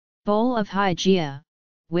Bowl of Hygieia,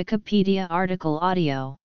 Wikipedia article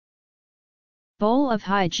audio. Bowl of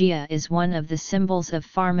Hygieia is one of the symbols of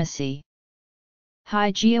pharmacy.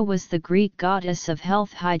 Hygieia was the Greek goddess of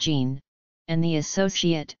health hygiene, and the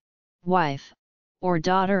associate, wife, or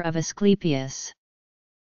daughter of Asclepius.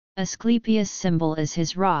 Asclepius' symbol is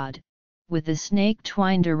his rod, with a snake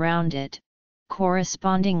twined around it.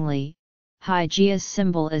 Correspondingly, Hygieia's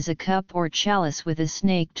symbol is a cup or chalice with a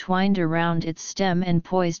snake twined around its stem and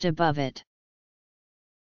poised above it.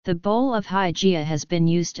 The bowl of Hygieia has been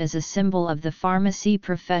used as a symbol of the pharmacy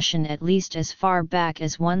profession at least as far back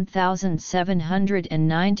as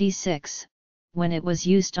 1796, when it was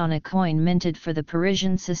used on a coin minted for the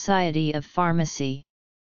Parisian Society of Pharmacy.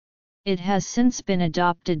 It has since been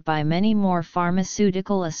adopted by many more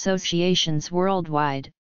pharmaceutical associations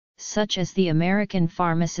worldwide, such as the American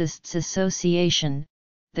Pharmacists Association,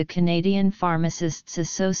 the Canadian Pharmacists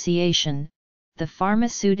Association, the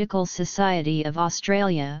Pharmaceutical Society of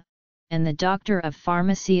Australia, and the Doctor of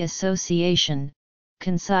Pharmacy Association,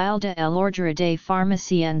 Conseil de l'Ordre des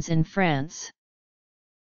Pharmaciens in France.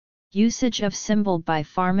 Usage of symbol by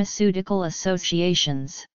pharmaceutical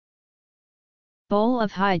associations. Bowl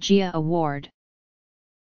of Hygieia Award.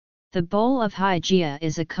 The bowl of Hygieia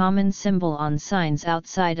is a common symbol on signs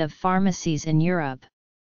outside of pharmacies in Europe.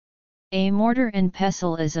 A mortar and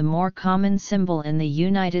pestle is a more common symbol in the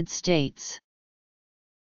United States.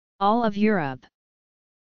 All of Europe.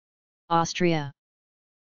 Austria,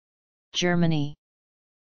 Germany,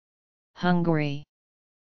 Hungary.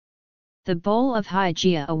 The Bowl of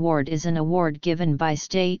Hygieia Award is an award given by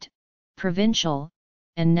state, provincial,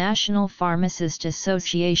 and national pharmacist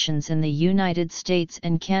associations in the United States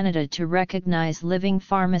and Canada to recognize living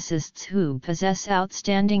pharmacists who possess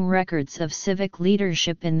outstanding records of civic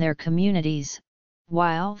leadership in their communities,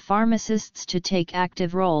 while pharmacists to take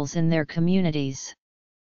active roles in their communities.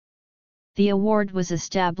 The award was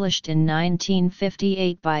established in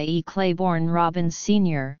 1958 by E. Claiborne Robbins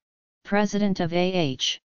Sr., president of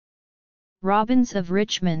A.H. Robbins of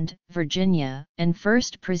Richmond, Virginia, and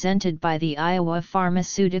first presented by the Iowa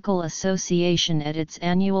Pharmaceutical Association at its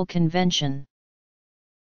annual convention.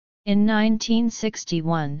 In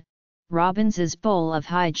 1961, Robbins's Bowl of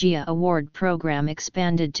Hygieia Award program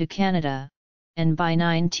expanded to Canada, and by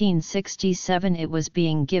 1967 it was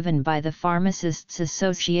being given by the pharmacists'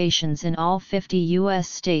 associations in all 50 U.S.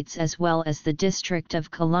 states as well as the District of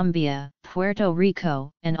Columbia, Puerto Rico,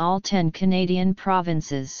 and all 10 Canadian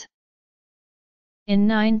provinces. In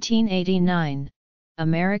 1989,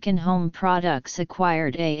 American Home Products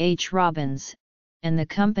acquired A.H. Robbins, and the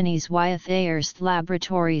company's Wyeth Ayers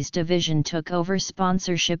Laboratories division took over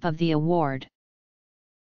sponsorship of the award.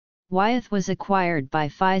 Wyeth was acquired by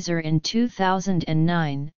Pfizer in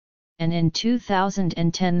 2009, and in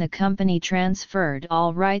 2010 the company transferred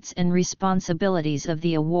all rights and responsibilities of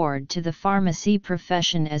the award to the pharmacy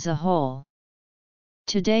profession as a whole.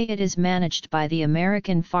 Today it is managed by the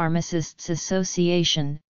American Pharmacists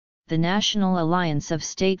Association, the National Alliance of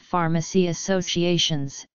State Pharmacy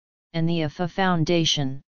Associations, and the AFA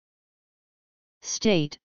Foundation.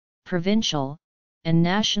 State, provincial, and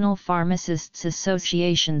national pharmacists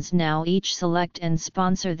associations now each select and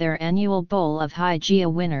sponsor their annual Bowl of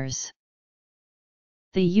Hygieia winners.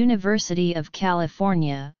 The University of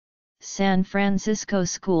California, San Francisco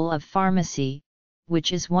School of Pharmacy,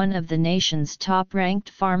 which is one of the nation's top-ranked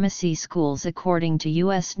pharmacy schools according to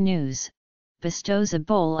U.S. News, bestows a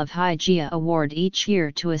Bowl of Hygieia award each year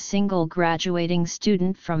to a single graduating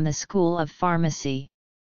student from the School of Pharmacy.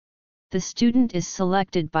 The student is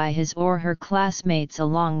selected by his or her classmates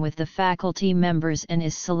along with the faculty members and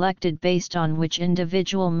is selected based on which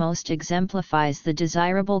individual most exemplifies the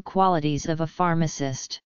desirable qualities of a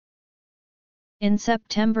pharmacist. In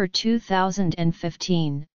September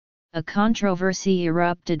 2015, a controversy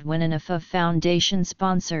erupted when an AFA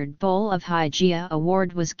Foundation-sponsored Bowl of Hygieia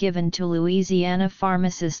award was given to Louisiana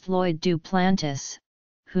pharmacist Lloyd Duplantis,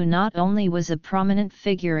 who not only was a prominent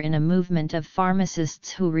figure in a movement of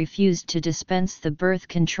pharmacists who refused to dispense the birth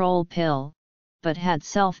control pill, but had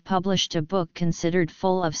self-published a book considered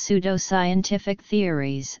full of pseudoscientific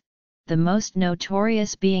theories, the most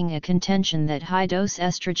notorious being a contention that high-dose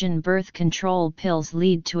estrogen birth control pills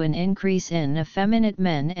lead to an increase in effeminate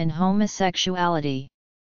men and homosexuality.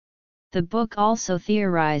 The book also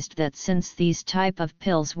theorized that since these type of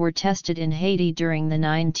pills were tested in Haiti during the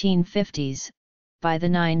 1950s, by the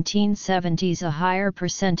 1970s a higher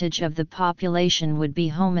percentage of the population would be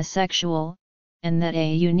homosexual, and that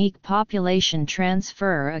a unique population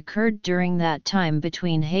transfer occurred during that time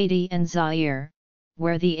between Haiti and Zaire,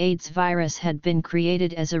 where the AIDS virus had been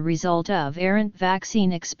created as a result of errant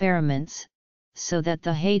vaccine experiments, so that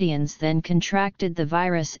the Haitians then contracted the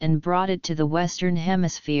virus and brought it to the Western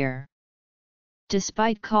Hemisphere.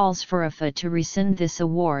 Despite calls for AFA to rescind this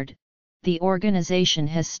award, the organization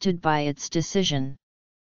has stood by its decision.